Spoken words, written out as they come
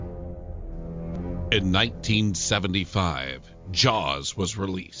In 1975, Jaws was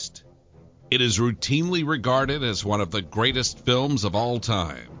released. It is routinely regarded as one of the greatest films of all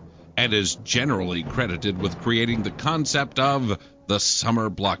time and is generally credited with creating the concept of the summer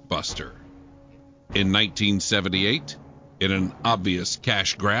blockbuster. In 1978, in an obvious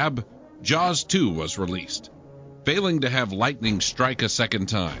cash grab, Jaws 2 was released, failing to have lightning strike a second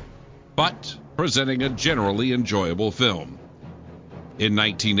time, but presenting a generally enjoyable film. In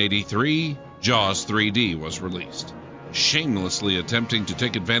 1983, Jaws 3D was released, shamelessly attempting to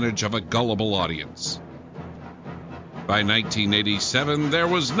take advantage of a gullible audience. By 1987, there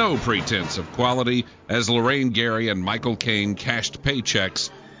was no pretense of quality as Lorraine Gary and Michael Caine cashed paychecks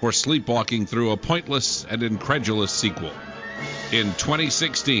for sleepwalking through a pointless and incredulous sequel. In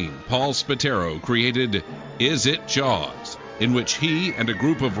 2016, Paul Spataro created Is It Jaws?, in which he and a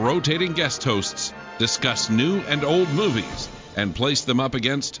group of rotating guest hosts discuss new and old movies and place them up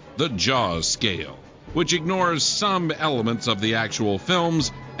against the Jaws scale, which ignores some elements of the actual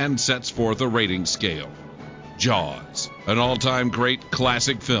films and sets forth a rating scale. Jaws, an all-time great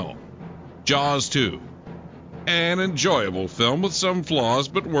classic film. Jaws 2, an enjoyable film with some flaws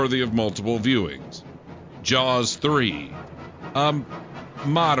but worthy of multiple viewings. Jaws 3, a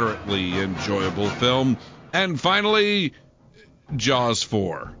moderately enjoyable film. And finally, Jaws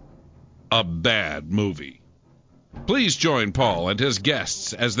 4, a bad movie. Please join Paul and his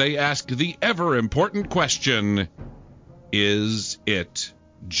guests as they ask the ever-important question, is it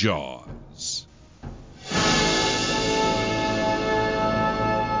Jaws?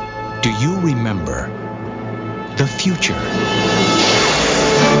 Do you remember the future?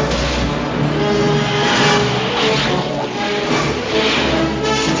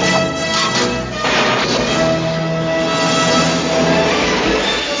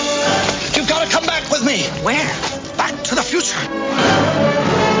 You've got to come back with me. Where? Back to the future.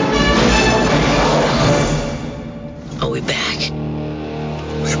 Are we back?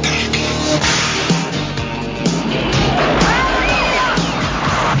 We're back.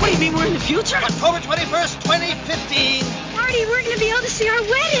 What do you mean we're in the future? October 21st, 2015. Marty, we're going to be able to see our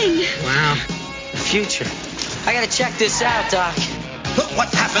wedding. Wow. The future. I gotta check this out, Doc. Look what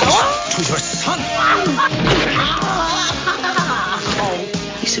happened to your son. Oh,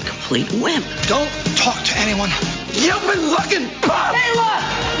 he's a complete wimp. Don't talk to anyone. You've been looking, Bob. Hey, look!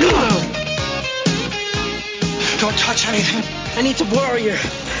 Don't touch anything. I need to borrow your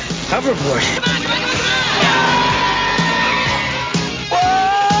hoverboard.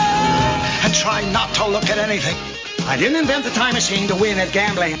 And try not to look at anything. I didn't invent the time machine to win at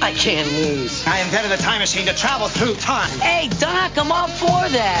gambling. I can't lose. I invented a time machine to travel through time. Hey, Doc, I'm all for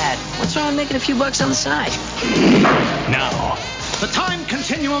that. What's wrong with making a few bucks on the side? Now, The time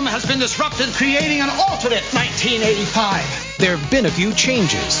continuum has been disrupted, creating an alternate 1985. there have been a few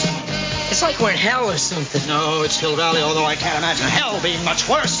changes. It's like we're in hell or something. No, it's Hill Valley, although I can't imagine hell being much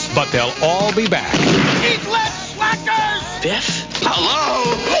worse. But they'll all be back. Eat less slackers! Biff? Hello?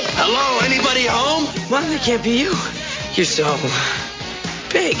 Hello? Anybody home? Mom, that can't be you. You're so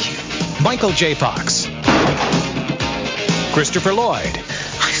big. Michael J. Fox. Christopher Lloyd.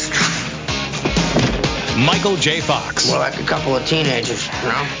 Michael J. Fox. More like a couple of teenagers, you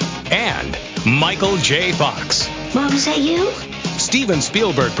know? And Michael J. Fox. Mom, is that you? Steven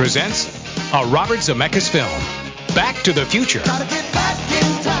Spielberg presents a Robert Zemeckis film, Back to the Future,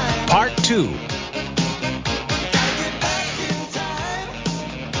 Part 2.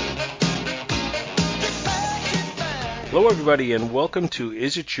 Hello, everybody, and welcome to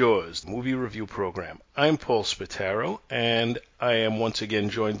Is It Yours, the movie review program. I'm Paul Spataro, and I am once again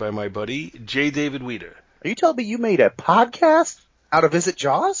joined by my buddy, J. David Weeder. Are you telling me you made a podcast out of Is It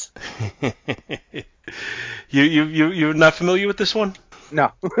Jaws? You're not familiar with this one?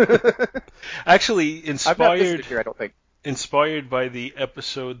 No. Actually, I've not listened here, I don't think. inspired by the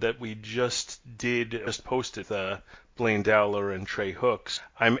episode that we just posted, Blaine Dowler and Trey Hooks,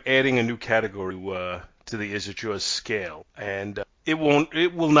 I'm adding a new category to the Is It Yours scale, and it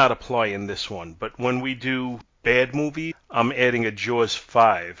will not apply in this one. But when we do bad movie, I'm adding a Jaws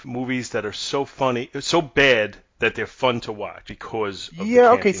 5, movies that are so funny, so bad that they're fun to watch because of the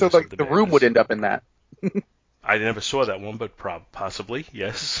okay, so campiness like of the Room would end up in that. I never saw that one, but possibly,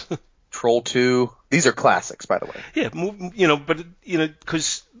 yes. Troll 2. These are classics, by the way. Yeah,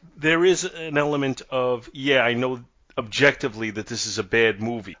 because there is an element of, I know objectively that this is a bad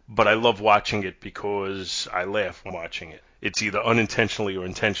movie, but I love watching it because I laugh when watching it. It's either unintentionally or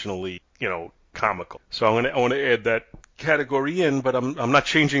intentionally, comical. So I want to add that category in, but I'm not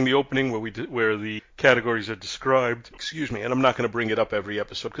changing the opening where the categories are described. Excuse me, and I'm not going to bring it up every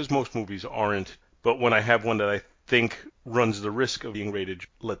episode because most movies aren't. But when I have one that I think runs the risk of being rated,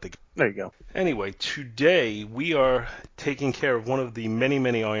 let the... There you go. Anyway, today we are taking care of one of the many,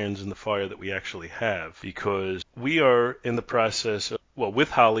 many irons in the fire that we actually have, because we are in the process of, well,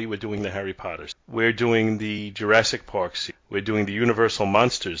 with Holly, we're doing the Harry Potters. We're doing the Jurassic Park series. We're doing the Universal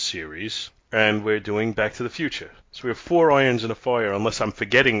Monsters series. And we're doing Back to the Future. So we have 4 irons in the fire, unless I'm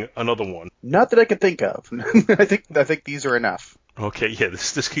forgetting another one. Not that I can think of. I think these are enough. Okay, yeah,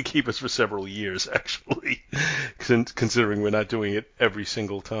 this could keep us for several years, actually, considering we're not doing it every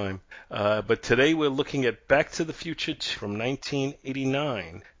single time. But today we're looking at Back to the Future from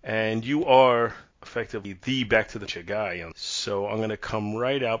 1989, and you are effectively the Back to the Future guy. So I'm going to come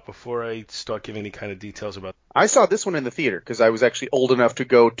right out before I start giving any kind of details about... I saw this one in the theater because I was actually old enough to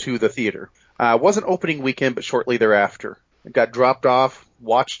go to the theater. It wasn't opening weekend, but shortly thereafter. It got dropped off,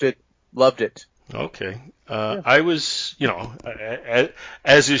 watched it, loved it. Okay. I was,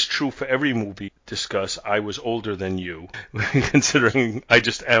 as is true for every movie discussed, I was older than you, considering I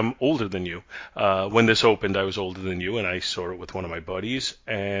just am older than you. When this opened, I was older than you, and I saw it with one of my buddies.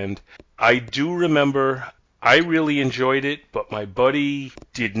 And I do remember I really enjoyed it, but my buddy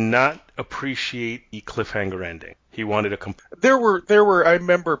did not appreciate the cliffhanger ending. He wanted a... There were, I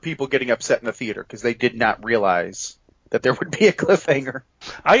remember people getting upset in the theater because they did not realize that there would be a cliffhanger.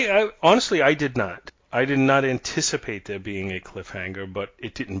 I honestly, I did not. I did not anticipate there being a cliffhanger, but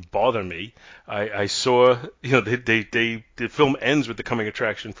it didn't bother me. I saw, the film ends with the coming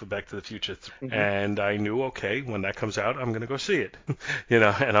attraction for Back to the Future, and I knew, okay, when that comes out, I'm going to go see it,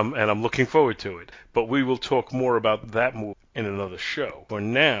 and I'm looking forward to it. But we will talk more about that movie in another show. For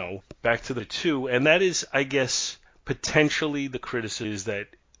now, Back to the 2, and that is, I guess, potentially the criticism is that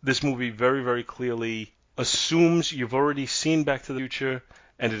this movie very, very clearly assumes you've already seen Back to the Future,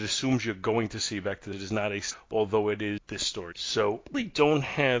 and it assumes you're going to see Back to the Future. It is not although it is this story. So we don't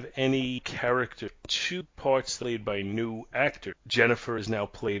have any character. 2 parts played by new actors. Jennifer is now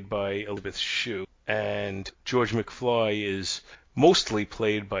played by Elizabeth Shue, and George McFly is mostly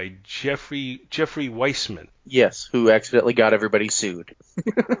played by Jeffrey Weissman. Yes, who accidentally got everybody sued.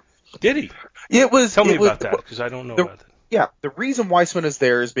 Did he? Tell me about that, because I don't know about that. Yeah, the reason Weissman is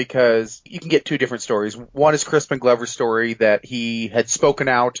there is because you can get 2 different stories. One is Crispin Glover's story that he had spoken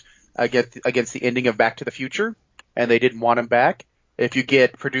out against the ending of Back to the Future, and they didn't want him back. If you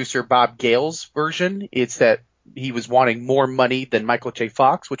get producer Bob Gale's version, it's that he was wanting more money than Michael J.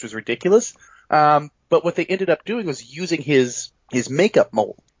 Fox, which was ridiculous. But what they ended up doing was using his makeup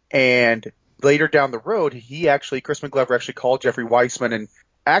mold. And later down the road, Crispin Glover actually called Jeffrey Weissman, and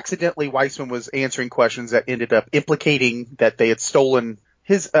accidentally Weissman was answering questions that ended up implicating that they had stolen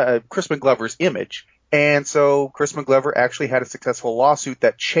his Crispin Glover's image. And so Crispin Glover actually had a successful lawsuit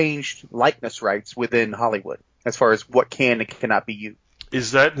that changed likeness rights within Hollywood as far as what can and cannot be used.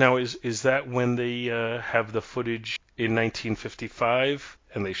 Is that when they have the footage in 1955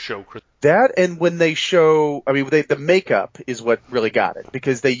 and they show that, and when they show, the makeup is what really got it,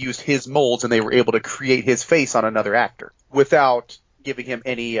 because they used his molds and they were able to create his face on another actor without giving him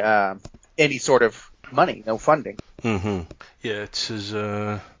any sort of money, no funding. Mm-hmm. Yeah, it says,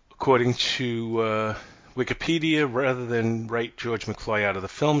 according to Wikipedia, rather than write George McFly out of the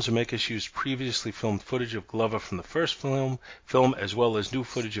film, Zemeckis used previously filmed footage of Glover from the first film, as well as new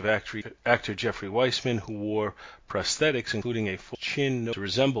footage of actor Jeffrey Weissman, who wore prosthetics, including a full chin to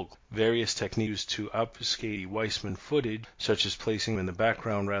resemble various techniques to obfuscate the Weissman footage, such as placing him in the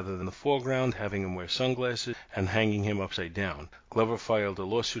background rather than the foreground, having him wear sunglasses, and hanging him upside down. Glover filed a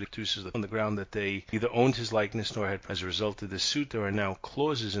lawsuit against producers on the ground that they neither owned his likeness nor had. As a result of this suit, there are now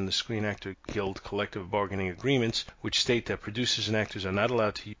clauses in the Screen Actor Guild collective bargaining agreements which state that producers and actors are not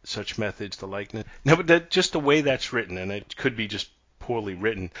allowed to use such methods, the likeness. No, but that just the way that's written, and it could be just poorly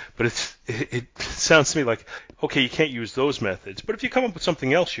written, but it sounds to me like, okay, you can't use those methods, but if you come up with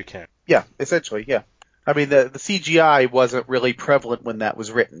something else, you can. Yeah, essentially, yeah. The CGI wasn't really prevalent when that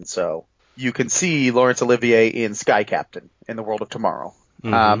was written, so you can see Laurence Olivier in Sky Captain in The World of Tomorrow.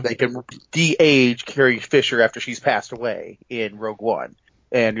 Mm-hmm. They can de-age Carrie Fisher after she's passed away in Rogue One,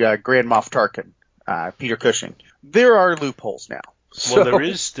 and Grand Moff Tarkin, Peter Cushing. There are loopholes now. Well,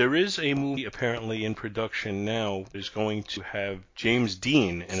 there is a movie apparently in production now that is going to have James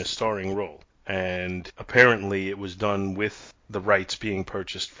Dean in a starring role. And apparently it was done with the rights being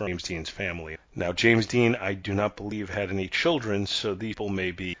purchased from James Dean's family. Now, James Dean, I do not believe, had any children, so these people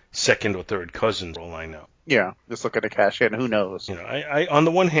may be second or third cousins, for all I know. Yeah, just looking to cash in. Who knows? I on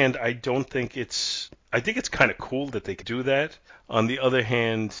the one hand, I think it's kind of cool that they could do that. On the other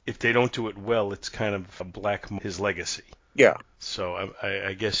hand, if they don't do it well, it's kind of a black his legacy. Yeah. So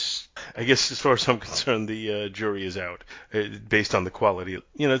I guess as far as I'm concerned, the jury is out based on the quality.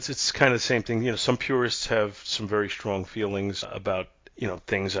 It's kind of the same thing. Some purists have some very strong feelings about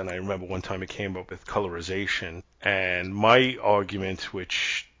things, and I remember one time it came up with colorization, and my argument,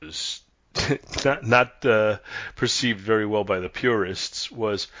 which is not perceived very well by the purists,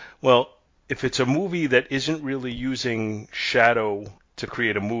 was, well, if it's a movie that isn't really using shadow to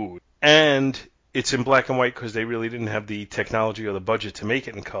create a mood, and it's in black and white because they really didn't have the technology or the budget to make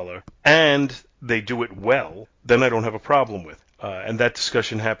it in color, and they do it well, then I don't have a problem with it. And that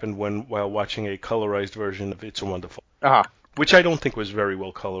discussion happened while watching a colorized version of It's a Wonderful, which I don't think was very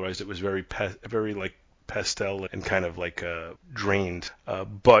well colorized. It was very like pastel and kind of like drained.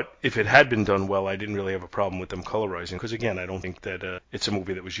 But if it had been done well, I didn't really have a problem with them colorizing, because again, I don't think that it's a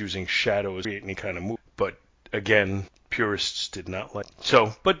movie that was using shadows to create any kind of movie. But again, purists did not like.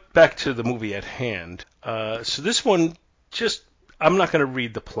 So, but back to the movie at hand. So this one, I'm not going to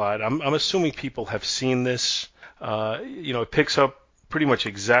read the plot. I'm assuming people have seen this. It picks up pretty much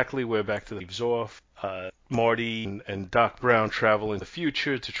exactly where Back to the leaves off. Marty and Doc Brown travel in the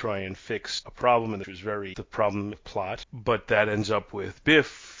future to try and fix a problem, and there's the problem plot. But that ends up with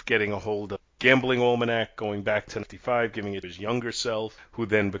Biff getting a hold of gambling almanac, going back to 95, giving it to his younger self, who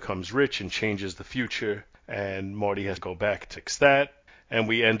then becomes rich and changes the future. And Marty has to go back to fix that. And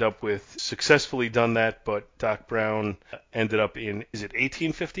we end up with successfully done that, but Doc Brown ended up in, is it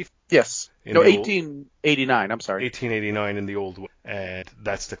 1850? Yes. No, 1889. I'm sorry. 1889 in the old way. And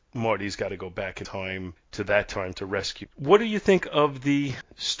Marty's got to go back in time to that time to rescue. What do you think of the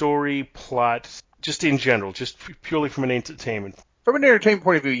story plot, just in general, just purely from an entertainment? From an entertainment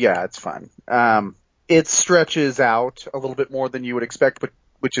point of view, yeah, it's fun. It stretches out a little bit more than you would expect,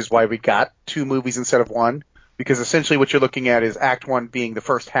 which is why we got 2 movies instead of 1. Because essentially what you're looking at is Act 1 being the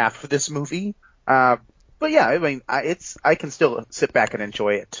first half of this movie. But yeah, I mean, I can still sit back and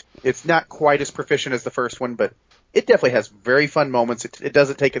enjoy it. It's not quite as proficient as the first one, but it definitely has very fun moments. It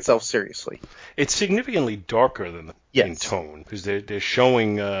doesn't take itself seriously. It's significantly darker than in tone, because they're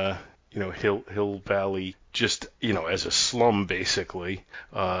showing Hill Valley just as a slum basically.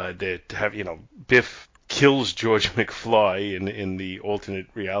 They have Biff kills George McFly in the alternate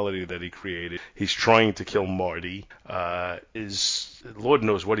reality that he created. He's trying to kill Marty. Lord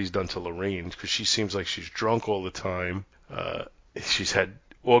knows what he's done to Lorraine, because she seems like she's drunk all the time. She's had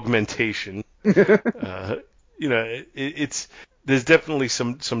augmentation. There's definitely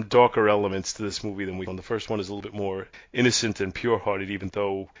some darker elements to this movie than we. The first one is a little bit more innocent and pure-hearted, even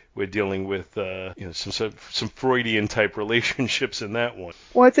though we're dealing with some Freudian type relationships in that one.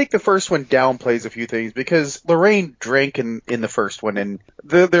 Well, I think the first one downplays a few things, because Lorraine drank in the first one, and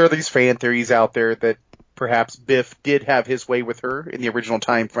there are these fan theories out there that perhaps Biff did have his way with her in the original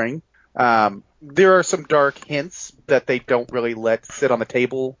time frame. There are some dark hints that they don't really let sit on the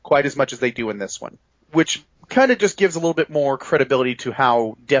table quite as much as they do in this one, which kind of just gives a little bit more credibility to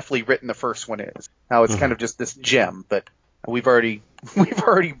how deftly written the first one is. How it's kind of just this gem, but we've already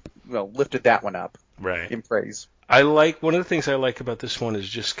lifted that one up in praise. One of the things I like about this one is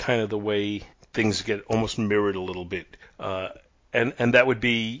just kind of the way things get almost mirrored a little bit. And that would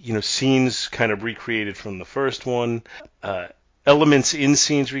be, scenes kind of recreated from the first one, elements in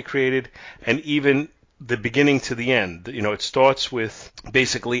scenes recreated, and even the beginning to the end. It starts with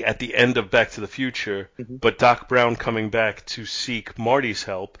basically at the end of Back to the Future, but Doc Brown coming back to seek Marty's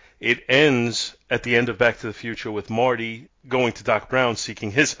help. It ends at the end of Back to the Future with Marty going to Doc Brown seeking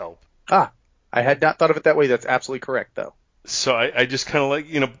his help. I had not thought of it that way. That's absolutely correct, though. So I just kind of like,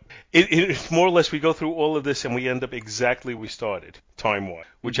 it's more or less we go through all of this and we end up exactly where we started, time-wise,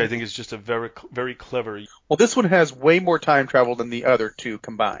 which I think is just a very, very clever. Well, this one has way more time travel than the other 2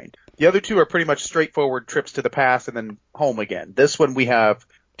 combined. The other 2 are pretty much straightforward trips to the past and then home again. This one we have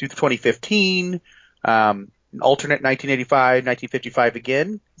to 2015, alternate 1985, 1955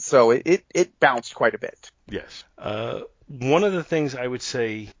 again. So it bounced quite a bit. Yes. One of the things I would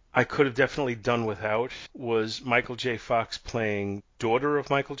say I could have definitely done without was Michael J. Fox playing daughter of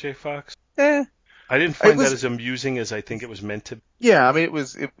Michael J. Fox. I didn't find that as amusing as I think it was meant to be. Yeah, I mean,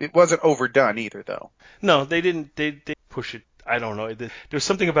 it wasn't overdone either, though. No, they didn't. They push it. I don't know. There was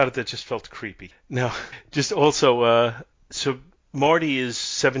something about it that just felt creepy. Now, just also, so Marty is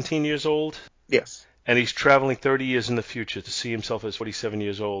 17 years old. Yes. And he's traveling 30 years in the future to see himself as 47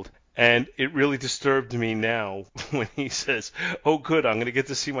 years old. And it really disturbed me now when he says, "Oh, good, I'm going to get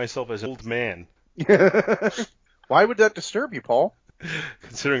to see myself as an old man." Why would that disturb you, Paul?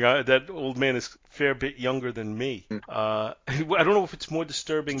 Considering that old man is a fair bit younger than me. I don't know if it's more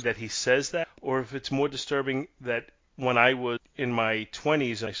disturbing that he says that, or if it's more disturbing that when I was in my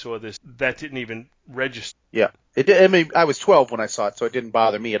 20s and I saw this, that didn't even register. Yeah. I mean, I was 12 when I saw it, so it didn't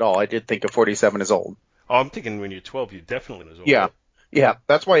bother me at all. I did think of 47 as old. Oh, I'm thinking when you're 12, you definitely was old. Yeah. Yeah.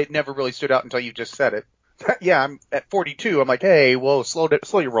 That's why it never really stood out until you just said it. Yeah, I'm at 42. I'm like, hey, whoa, slow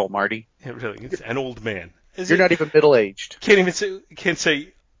your roll, Marty. Yeah, really. It's an old man. You're not even middle-aged. Can't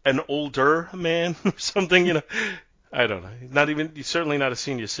say an older man or something, you know. I don't know. Certainly not a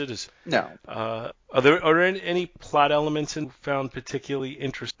senior citizen. No. Are there any plot elements you found particularly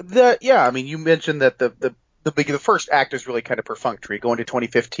interesting? Yeah, I mean, you mentioned that the first act is really kind of perfunctory, going to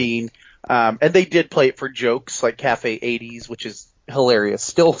 2015, and they did play it for jokes, like Cafe 80s, which is hilarious.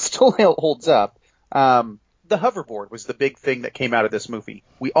 Still holds up. The hoverboard was the big thing that came out of this movie.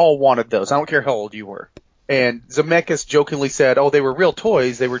 We all wanted those. I don't care how old you were. And Zemeckis jokingly said, oh, they were real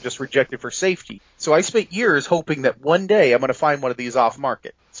toys. They were just rejected for safety. So I spent years hoping that one day I'm going to find one of these off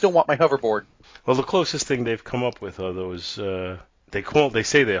market. Still want my hoverboard. Well, the closest thing they've come up with are those, they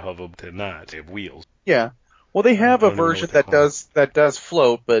say they're hover, but they're not. They have wheels. Yeah. Well, they have a version that does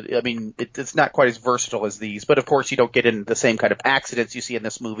float, but I mean, it's not quite as versatile as these. But of course, you don't get into the same kind of accidents you see in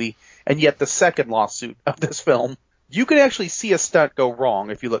this movie. And yet, the second lawsuit of this film, you can actually see a stunt go wrong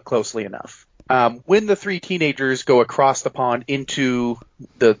if you look closely enough. When the three teenagers go across the pond into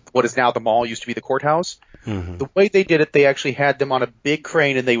what is now the mall, used to be the courthouse, the way they did it, they actually had them on a big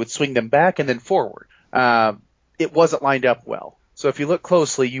crane and they would swing them back and then forward. It wasn't lined up well. So if you look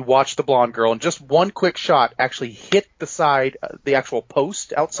closely, you watch the blonde girl, and just one quick shot actually hit the side, the actual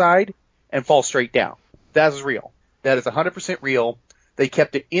post outside, and fall straight down. That is real. That is 100% real. They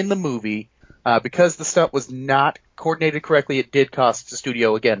kept it in the movie. Because the stunt was not coordinated correctly, it did cost the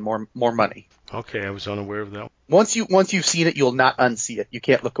studio, again, more money. Okay, I was unaware of that. Once you've seen it, you'll not unsee it. You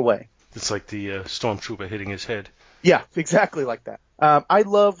can't look away. It's like the stormtrooper hitting his head. Yeah, exactly like that.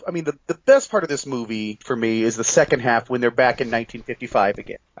 The best part of this movie for me is the second half when they're back in 1955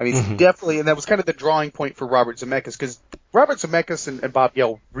 again. I mean, it's definitely, and that was kind of the drawing point for Robert Zemeckis, because Robert Zemeckis and Bob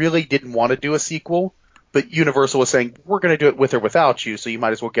Gale really didn't want to do a sequel, but Universal was saying, we're going to do it with or without you, so you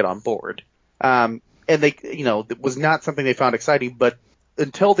might as well get on board. And they, it was not something they found exciting, but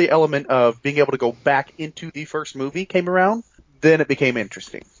until the element of being able to go back into the first movie came around, then it became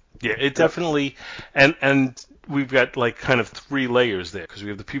interesting. Yeah, it definitely, and we've got like kind of three layers there, because we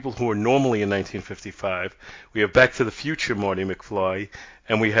have the people who are normally in 1955, we have Back to the Future Marty McFly,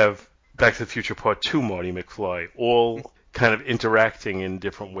 and we have Back to the Future Part 2 Marty McFly, all kind of interacting in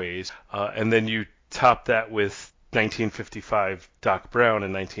different ways, and then you top that with 1955 Doc Brown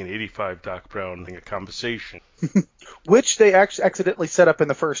and 1985 Doc Brown having a conversation. Which they accidentally set up in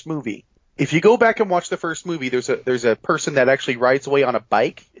the first movie. If you go back and watch the first movie, there's a person that actually rides away on a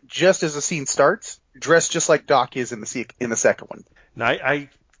bike just as the scene starts, dressed just like Doc is in the second one. Now, I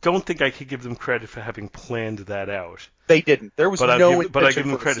don't think I could give them credit for having planned that out. They didn't. There was but no But I give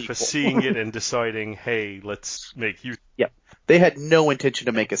them for credit for seeing it and deciding, hey, let's make you. Yeah, they had no intention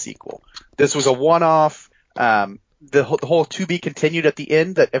to make a sequel. This was a one-off. The whole to be continued at the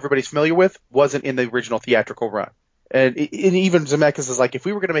end that everybody's familiar with wasn't in the original theatrical run. And even Zemeckis is like, if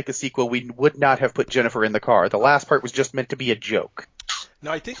we were going to make a sequel, we would not have put Jennifer in the car. The last part was just meant to be a joke.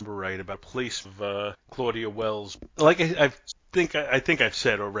 No, I think you're right about place of Claudia Wells. Like I think I've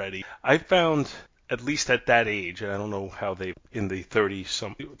said already, I found, at least at that age, and I don't know how they in the 30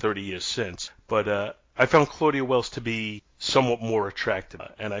 years since, but I found Claudia Wells to be somewhat more attractive,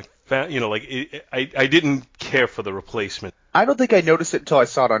 and I found, I didn't care for the replacement. I don't think I noticed it until I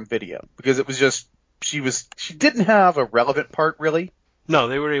saw it on video, because it was just she didn't have a relevant part really. No,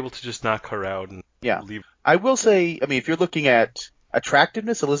 they were able to just knock her out and leave. I will say, I mean, if you're looking at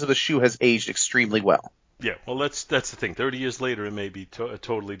attractiveness, Elizabeth Shue has aged extremely well. Yeah, well, that's the thing. 30 years later, it may be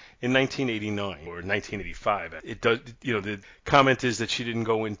totally. In 1989 or 1985, it does. The comment is that she didn't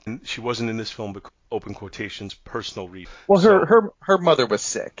go in. She wasn't in this film because, open quotations, personal reasons. Well, her mother was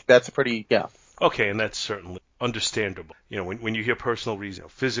sick. That's a pretty Okay, and that's certainly understandable. When you hear personal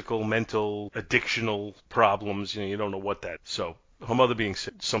reasons, physical, mental, addictional problems, you don't know what that. So her mother being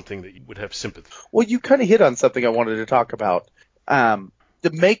sick, something that you would have sympathy. Well, you kind of hit on something I wanted to talk about. The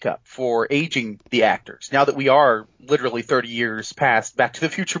makeup for aging the actors. Now that we are literally 30 years past Back to the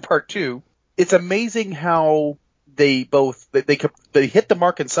Future Part 2, it's amazing how they hit the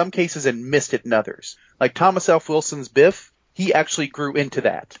mark in some cases and missed it in others. Like Thomas F. Wilson's Biff, he actually grew into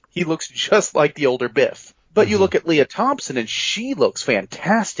that. He looks just like the older Biff. But you look at Leah Thompson and she looks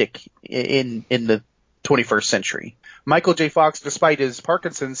fantastic in the 21st century. Michael J. Fox, despite his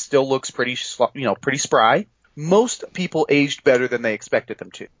Parkinson's, still looks pretty spry. Most people aged better than they expected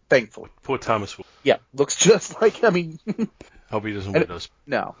them to, thankfully. Poor Thomas. Yeah, looks just like, Hope he doesn't with us.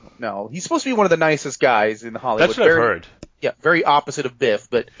 No. He's supposed to be one of the nicest guys in Hollywood. That's what I've heard. Yeah, very opposite of Biff,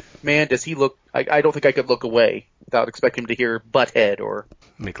 but man, does he look... I don't think I could look away without expecting to hear Butthead or...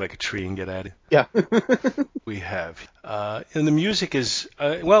 Make like a tree and get at it. Yeah. We have. And the music is...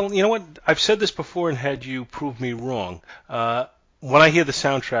 well, you know what? I've said this before and had you prove me wrong. When I hear the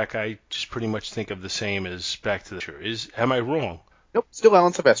soundtrack, I just pretty much think of the same as Back to the Future. Am I wrong? Nope, still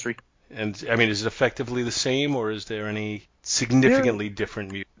Alan Silvestri. And, I mean, is it effectively the same, or is there any significantly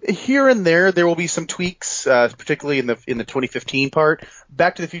different music? Here and there will be some tweaks, particularly in the 2015 part.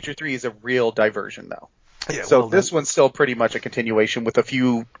 Back to the Future 3 is a real diversion, though. Yeah, so this one's still pretty much a continuation with a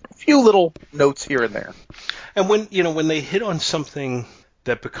few little notes here and there. And when they hit on something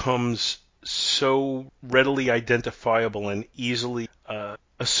that becomes so readily identifiable and easily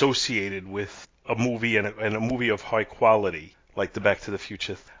associated with a movie and a movie of high quality, like the Back to the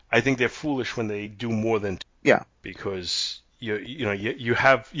Future, I think they're foolish when they do more than because you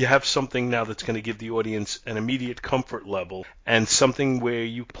have something now that's going to give the audience an immediate comfort level and something where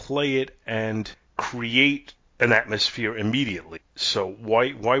you play it and create an atmosphere immediately. So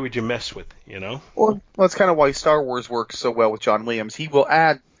why would you mess with it, Well, that's kind of why Star Wars works so well with John Williams. He will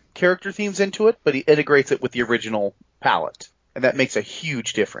add character themes into it, but he integrates it with the original palette, and that makes a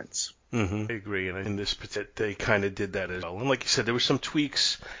huge difference. Mm-hmm. I agree, and in this they kind of did that as well. And like you said, there were some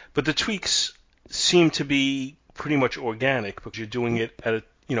tweaks, but the tweaks seem to be pretty much organic because you're doing it at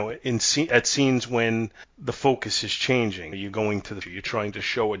at scenes when the focus is changing. You're you're trying to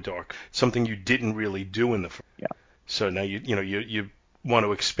show something you didn't really do in the first. Yeah. So now you want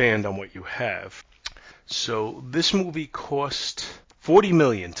to expand on what you have. So this movie cost $40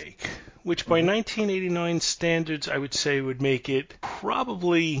 million to make, which by 1989 standards I would say would make it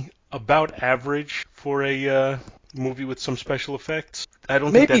probably about average for a movie with some special effects. I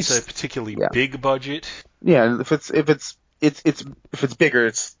don't think that's a particularly big budget. Yeah, if it's bigger,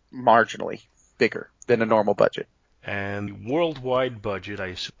 it's marginally bigger than a normal budget. And worldwide budget, I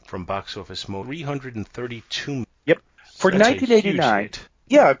assume, from Box Office Mo, $332 million. Yep. For That's 1989.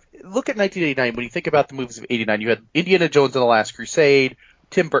 Yeah, look at 1989. When you think about the movies of 89, you had Indiana Jones and the Last Crusade,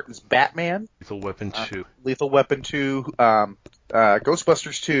 Tim Burton's Batman, Lethal Weapon 2,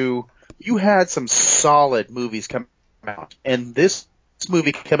 Ghostbusters 2. You had some solid movies come out, and this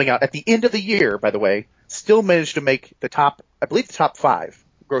movie coming out at the end of the year, by the way, still managed to make the top 5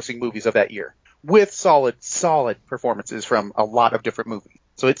 grossing movies of that year, with solid performances from a lot of different movies.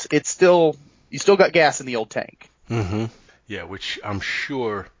 So it's still, you still got gas in the old tank. Mm-hmm. Yeah, which I'm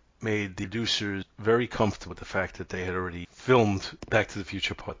sure made the producers very comfortable with the fact that they had already filmed Back to the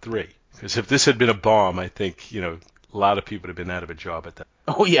Future Part 3. Because if this had been a bomb, I think, a lot of people would have been out of a job at that.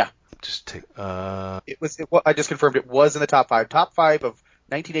 Oh, yeah. I just confirmed it was in the top 5. Top 5 of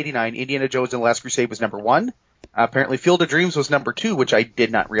 1989, Indiana Jones and the Last Crusade was number 1. Apparently Field of Dreams was number 2, which I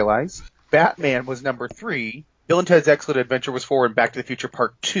did not realize. Batman was number 3. Bill and Ted's Excellent Adventure was 4, and Back to the Future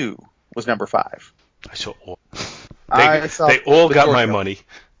Part 2 was number 5. I saw all. They all got my money.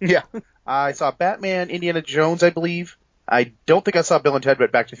 Yeah. I saw Batman, Indiana Jones, I believe. I don't think I saw Bill and Ted,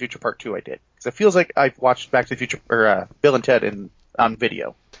 but Back to the Future Part 2 I did. Because it feels like I've watched Back to the Future, or Bill and Ted on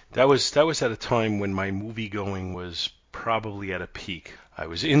video. That was at a time when my movie going was probably at a peak. I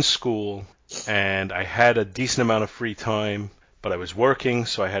was in school, and I had a decent amount of free time, but I was working,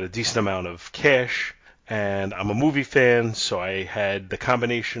 so I had a decent amount of cash. And I'm a movie fan, so I had the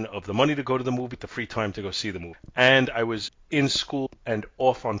combination of the money to go to the movie, the free time to go see the movie. And I was in school and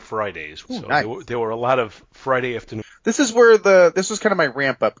off on Fridays. Ooh, so nice. there were a lot of Friday afternoons. This was kind of my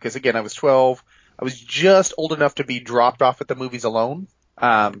ramp up, because again, I was 12. I was just old enough to be dropped off at the movies alone.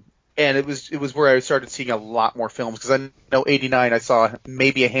 And it was where I started seeing a lot more films, because I know 89 I saw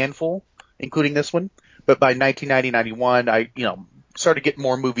maybe a handful, including this one. But by 1990-91, I started getting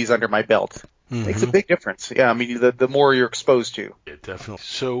more movies under my belt. Mm-hmm. Makes a big difference. Yeah, I mean, the more you're exposed to. Yeah, definitely.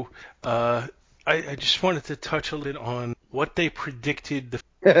 So, I just wanted to touch a little on what they predicted.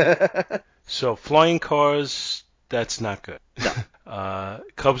 So, flying cars, that's not good. No.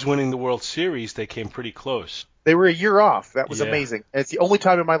 Cubs winning the World Series, they came pretty close. They were a year off. That was amazing. And it's the only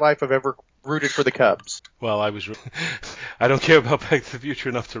time in my life I've ever rooted for the Cubs. Well, I don't care about Back to the Future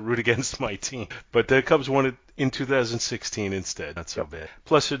enough to root against my team. But the Cubs won it in 2016 instead. Not so bad.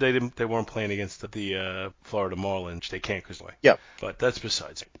 Plus, they weren't playing against the Florida Marlins. They can't because why. Yeah. But that's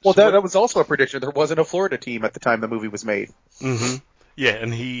besides. Well, that was also a prediction. There wasn't a Florida team at the time the movie was made. Mm-hmm. Yeah,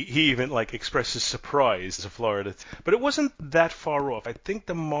 and he even expresses surprise as a Florida, but it wasn't that far off. I think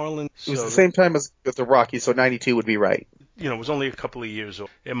the Marlins. It was the same time as the Rockies, so 92 would be right. It was only a couple of years old.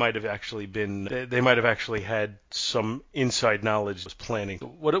 It might have actually been. They might have actually had some inside knowledge of planning.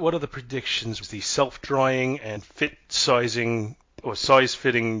 What are the predictions? The self-drying and fit sizing or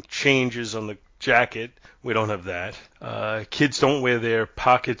size-fitting changes on the jacket. We don't have that. Kids don't wear their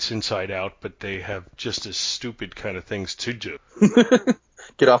pockets inside out, but they have just as stupid kind of things to do.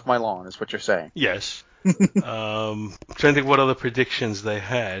 Get off my lawn is what you're saying. Yes. I'm trying to think what other predictions they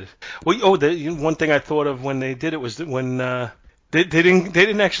had. Well, one thing I thought of when they did it was that when they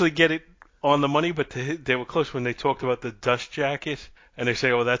didn't actually get it on the money, but they were close when they talked about the dust jacket. And they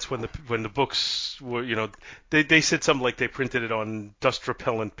say, oh, that's when the books were, they said something like they printed it on dust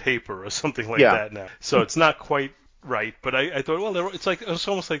repellent paper or something like that now. So it's not quite right. But I thought, well, it's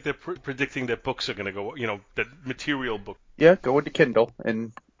almost like they're predicting that books are going to go, that material book. Yeah, go into Kindle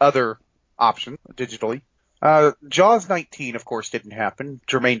and other options digitally. Jaws 19, of course, didn't happen.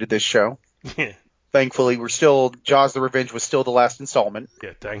 Germaine to this show. Yeah. Thankfully, Jaws the Revenge was still the last installment.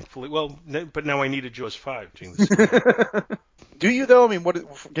 Yeah, thankfully. Well, but now I need a Jaws 5. Do you, though? I mean,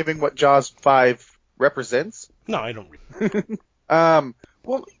 given what Jaws 5 represents? No, I don't really.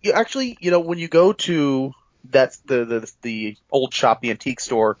 Well, actually, when you go to the old shop, the antique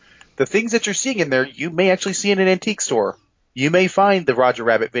store, the things that you're seeing in there, you may actually see in an antique store. You may find the Roger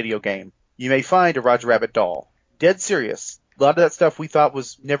Rabbit video game. You may find a Roger Rabbit doll. Dead serious. A lot of that stuff we thought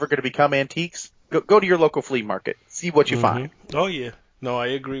was never going to become antiques. Go to your local flea market. See what you find. Oh, yeah. No, I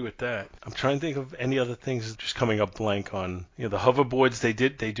agree with that. I'm trying to think of any other things just coming up blank on. The hoverboards, they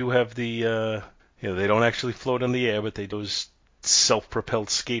do have the, they don't actually float in the air, but they do those self-propelled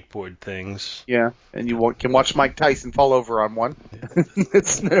skateboard things. Yeah, and you can watch Mike Tyson fall over on one.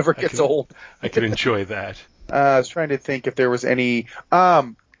 It never gets old. I could enjoy that. I was trying to think if there was any.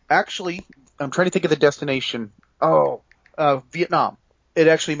 Actually, I'm trying to think of the destination. Vietnam. It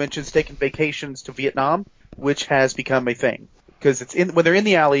actually mentions taking vacations to Vietnam, which has become a thing. Because when they're in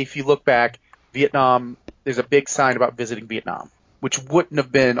the alley, if you look back, Vietnam, there's a big sign about visiting Vietnam, which wouldn't have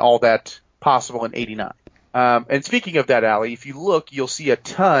been all that possible in '89. And speaking of that alley, if you look, you'll see a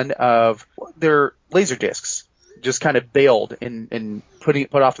ton of their laser discs just kind of bailed and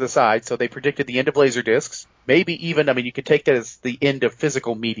put off to the side. So they predicted the end of laser discs. Maybe even, you could take that as the end of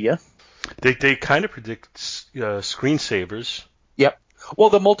physical media. They kind of predict screensavers. Yep.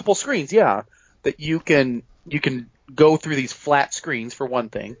 Well, the multiple screens, yeah, that you can go through these flat screens for one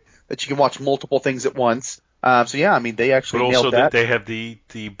thing, that you can watch multiple things at once. So yeah, they actually nailed that. But also they have the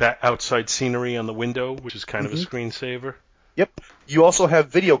outside scenery on the window, which is kind of a screensaver. Yep. You also have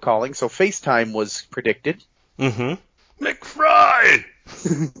video calling, so FaceTime was predicted. Mm-hmm. McFry!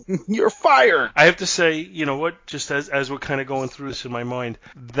 You're fired! I have to say, you know what, just as we're kind of going through this in my mind,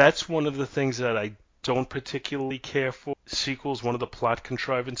 that's one of the things that I don't particularly care for. Sequels, one of the plot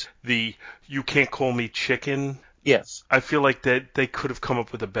contrivances, the "you can't call me chicken." Yes. I feel like that they could have come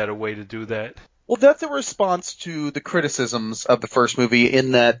up with a better way to do that. Well, that's a response to the criticisms of the first movie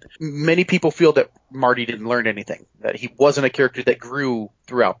in that many people feel that Marty didn't learn anything, that he wasn't a character that grew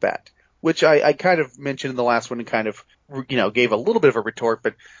throughout that, which I kind of mentioned in the last one and kind of, gave a little bit of a retort,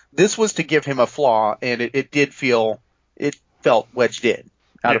 but this was to give him a flaw, and it felt wedged in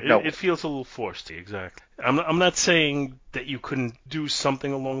out of nowhere. It feels a little forced, exactly. I'm not saying that you couldn't do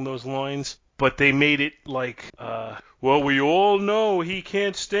something along those lines, but they made it like, well, we all know he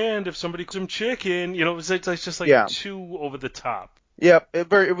can't stand if somebody calls him chicken. It's just like too over the top. Yeah,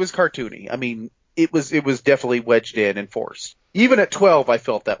 it was cartoony. It was definitely wedged in and forced. Even at 12, I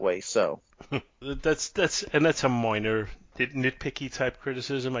felt that way. So that's a minor nitpicky type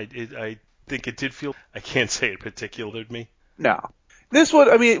criticism. I think it did feel. I can't say it particulared me. No, this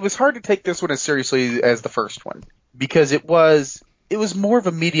one. It was hard to take this one as seriously as the first one because it was more of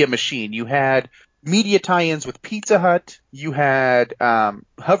a media machine. You had media tie-ins with Pizza Hut. You had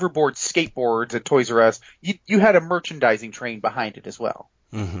hoverboard skateboards at Toys R Us. You had a merchandising train behind it as well.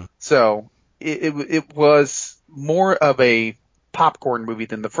 Mm-hmm. So it was more of a popcorn movie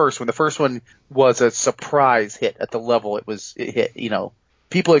than the first one. The first one was a surprise hit at the level it hit.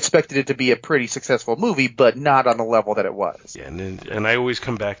 People expected it to be a pretty successful movie, but not on the level that it was. Yeah, and I always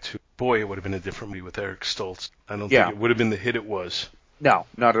come back to, boy, it would have been a different movie with Eric Stoltz. I don't think it would have been the hit it was. No,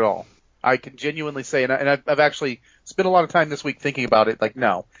 not at all. I can genuinely say, and I've actually spent a lot of time this week thinking about it, like,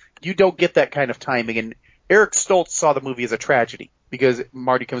 no, you don't get that kind of timing. And Eric Stoltz saw the movie as a tragedy because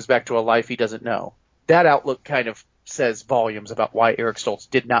Marty comes back to a life he doesn't know. That outlook kind of says volumes about why Eric Stoltz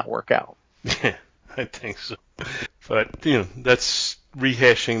did not work out. Yeah, I think so. But, that's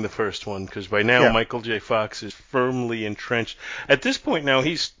rehashing the first one because by now Michael J. Fox is firmly entrenched. At this point now,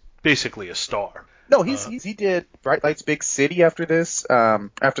 he's basically a star. No, he did Bright Lights, Big City after this,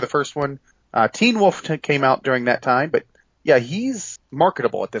 after the first one. Teen Wolf came out during that time, but yeah, he's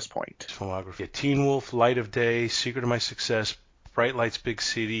marketable at this point. Filmography: Teen Wolf, Light of Day, Secret of My Success, Bright Lights, Big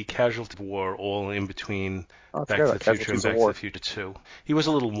City, Casualty War, all in between Oh, I Back forgot to about the Future and Casualties of Back to War. the Future 2. He was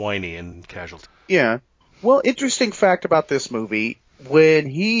a little whiny in Casualty. Yeah. Well, interesting fact about this movie. When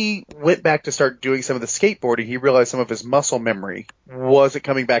he went back to start doing some of the skateboarding, he realized some of his muscle memory wasn't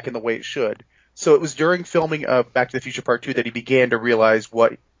coming back in the way it should. So it was during filming of Back to the Future Part 2 that he began to realize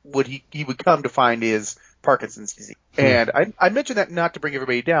what he would come to find is Parkinson's disease. And I mentioned that not to bring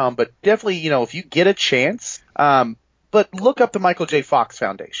everybody down, but definitely, if you get a chance, but look up the Michael J. Fox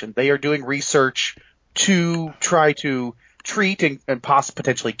Foundation. They are doing research to try to treat and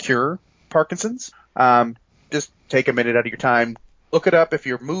potentially cure Parkinson's. Just take a minute out of your time. Look it up. If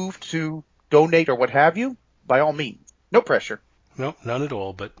you're moved to donate or what have you, by all means. No pressure. No, none at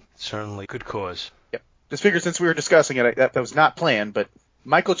all, but certainly good cause. Yep. Just figured since we were discussing it, that was not planned, but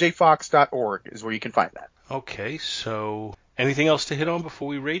michaeljfox.org is where you can find that. Okay, so anything else to hit on before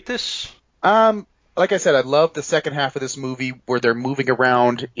we rate this? Like I said, I love the second half of this movie where they're moving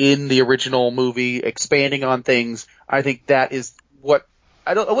around in the original movie, expanding on things. I think that is what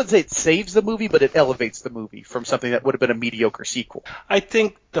I wouldn't say it saves the movie, but it elevates the movie from something that would have been a mediocre sequel. I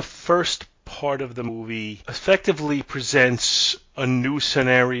think the first part of the movie effectively presents a new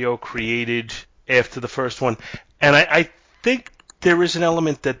scenario created after the first one, and I think there is an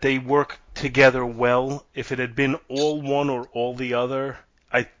element that they work together well. If it had been all one or all the other,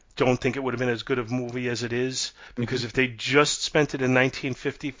 I don't think it would have been as good of a movie as it is, because if they just spent it in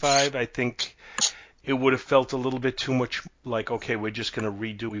 1955, I think it would have felt a little bit too much like, okay, we're just going to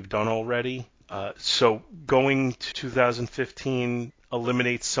redo what we've done already. So going to 2015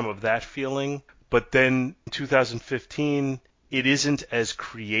 eliminates some of that feeling. But then 2015, it isn't as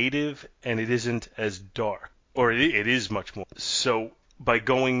creative and it isn't as dark. Or it is much more. So by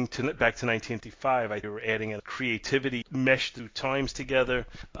going back to 1955, you're adding a creativity meshed through times together.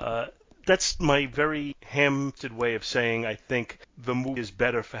 That's my very ham-fisted way of saying I think the movie is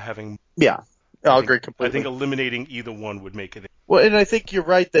better for having... Yeah. I'll agree completely. I think eliminating either one would make it. Well, and I think you're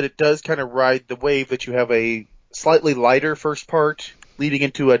right that it does kind of ride the wave that you have a slightly lighter first part leading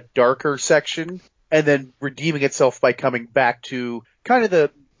into a darker section and then redeeming itself by coming back to kind of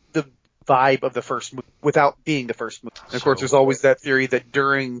the vibe of the first movie without being the first movie. And of course, there's always that theory that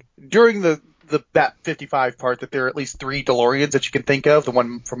during the Bat 55 part that there are at least 3 DeLoreans that you can think of. The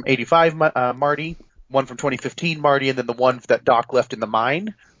one from 85 Marty, one from 2015 Marty, and then the one that Doc left in the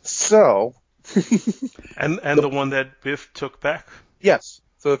mine. So... and the one that Biff took back? Yes.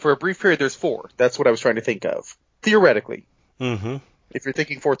 So for a brief period, there's 4. That's what I was trying to think of. Theoretically. Mm-hmm. If you're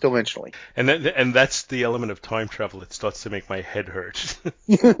thinking fourth dimensionally. And that's the element of time travel that starts to make my head hurt.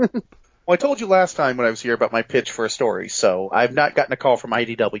 Well, I told you last time when I was here about my pitch for a story, so I've not gotten a call from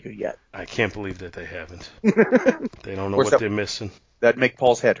IDW yet. I can't believe that they haven't. They don't know what they're missing. That'd make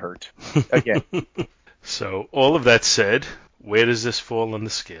Paul's head hurt. Again. So, all of that said, where does this fall on the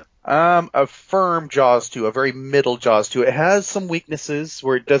scale? A firm Jaws 2, a very middle Jaws 2. It has some weaknesses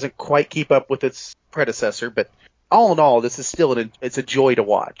where it doesn't quite keep up with its predecessor, but all in all, this is still it's a joy to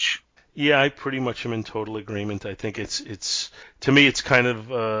watch. Yeah, I pretty much am in total agreement. I think it's to me it's kind of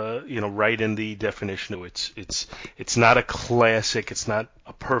right in the definition. It's not a classic, it's not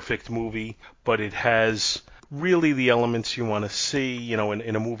a perfect movie, but it has really the elements you want to see.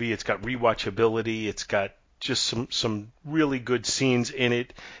 In a movie, it's got rewatchability, it's got just some really good scenes in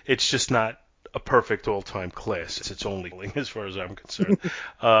it. It's just not a perfect all-time classic. It's only as far as I'm concerned,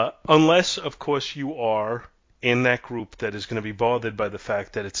 unless of course you are in that group that is going to be bothered by the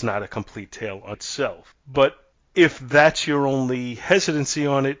fact that it's not a complete tale on itself. But if that's your only hesitancy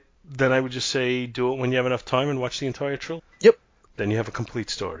on it, then I would just say do it when you have enough time and watch the entire trilogy. Yep. Then you have a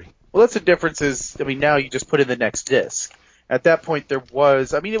complete story. Well, that's the difference is, now you just put in the next disc. At that point, it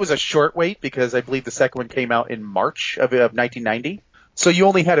was a short wait because I believe the second one came out in March of 1990. So you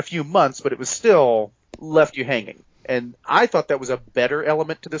only had a few months, but it was still left you hanging. And I thought that was a better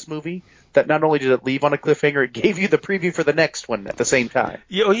element to this movie, that not only did it leave on a cliffhanger, it gave you the preview for the next one at the same time.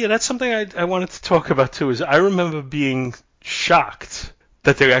 Yeah, that's something I wanted to talk about too, is I remember being shocked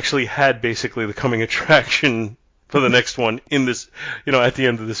that they actually had basically the coming attraction for the next one in this, at the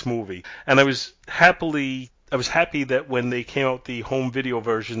end of this movie. And I was happy that when they came out the home video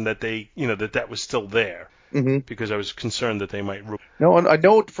version that they, that was still there. Mm-hmm. Because I was concerned that they might... No, I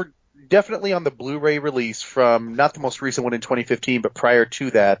know for... Definitely on the Blu-ray release from not the most recent one in 2015, but prior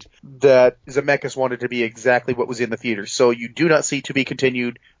to that Zemeckis wanted to be exactly what was in the theater. So you do not see To Be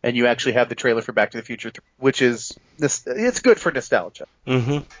Continued, and you actually have the trailer for Back to the Future, which is it's good for nostalgia.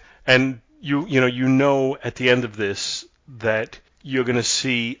 Mm-hmm. And you at the end of this that you're going to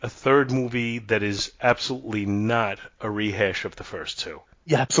see a third movie that is absolutely not a rehash of the first two.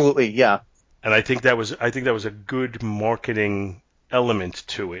 Yeah, absolutely. Yeah. And I think that was a good marketing element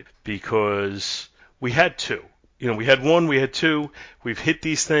to it, because we had two. We had one, we had two. We've hit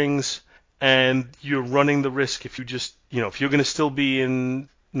these things, and you're running the risk if you just, if you're going to still be in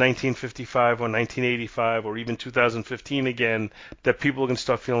 1955 or 1985 or even 2015 again, that people are going to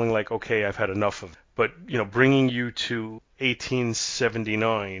start feeling like, okay, I've had enough of it. But, bringing you to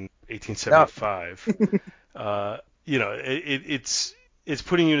 1879, 1875, it's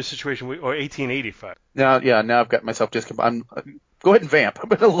putting you in a situation or 1885. Now I've got myself go ahead and vamp. I'm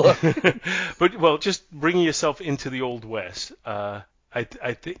gonna look. But just bringing yourself into the Old West. I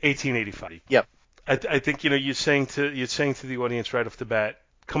think 1885. Yep. I think you're saying to the audience right off the bat,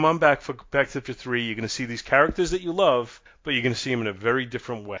 come on back to the Future 3. You're going to see these characters that you love, but you're going to see them in a very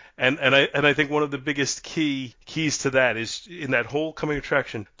different way. And I think one of the biggest keys to that is in that whole coming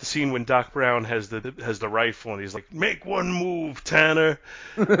attraction, the scene when Doc Brown has the rifle and he's like, "Make one move, Tanner."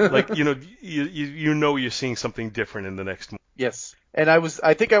 Like you're seeing something different in the next movie. Yes. And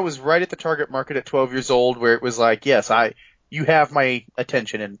I think I was right at the target market at 12 years old, where it was like, yes, you have my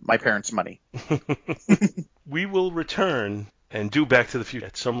attention and my parents' money. We will return and do Back to the Future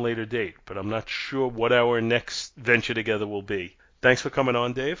at some later date, but I'm not sure what our next venture together will be. Thanks for coming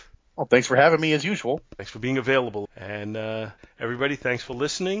on, Dave. Well, thanks for having me as usual. Thanks for being available. And everybody, thanks for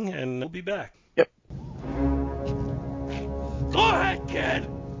listening, and we'll be back. Yep. Go ahead, kid.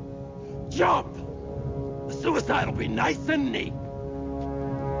 Jump. The suicide will be nice and neat.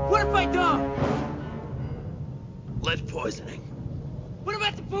 What if I don't? Lead poisoning. What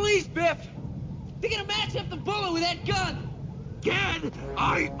about the police, Biff? They're gonna match up the bullet with that gun. Kid,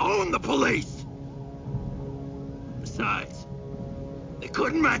 I own the police. Besides, they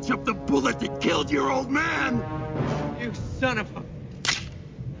couldn't match up the bullet that killed your old man. You son of a...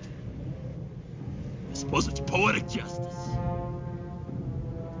 I suppose it's poetic justice.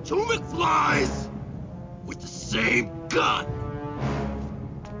 Two McFlys with the same gun.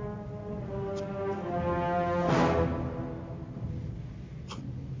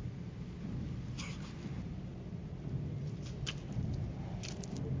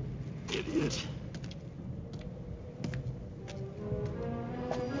 Idiot.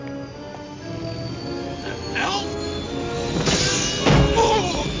 Help!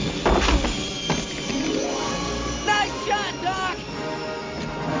 Oh! Nice shot, Doc!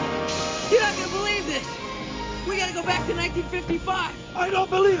 You're not gonna believe this! We gotta go back to 1955! I don't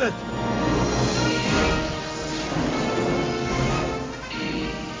believe it!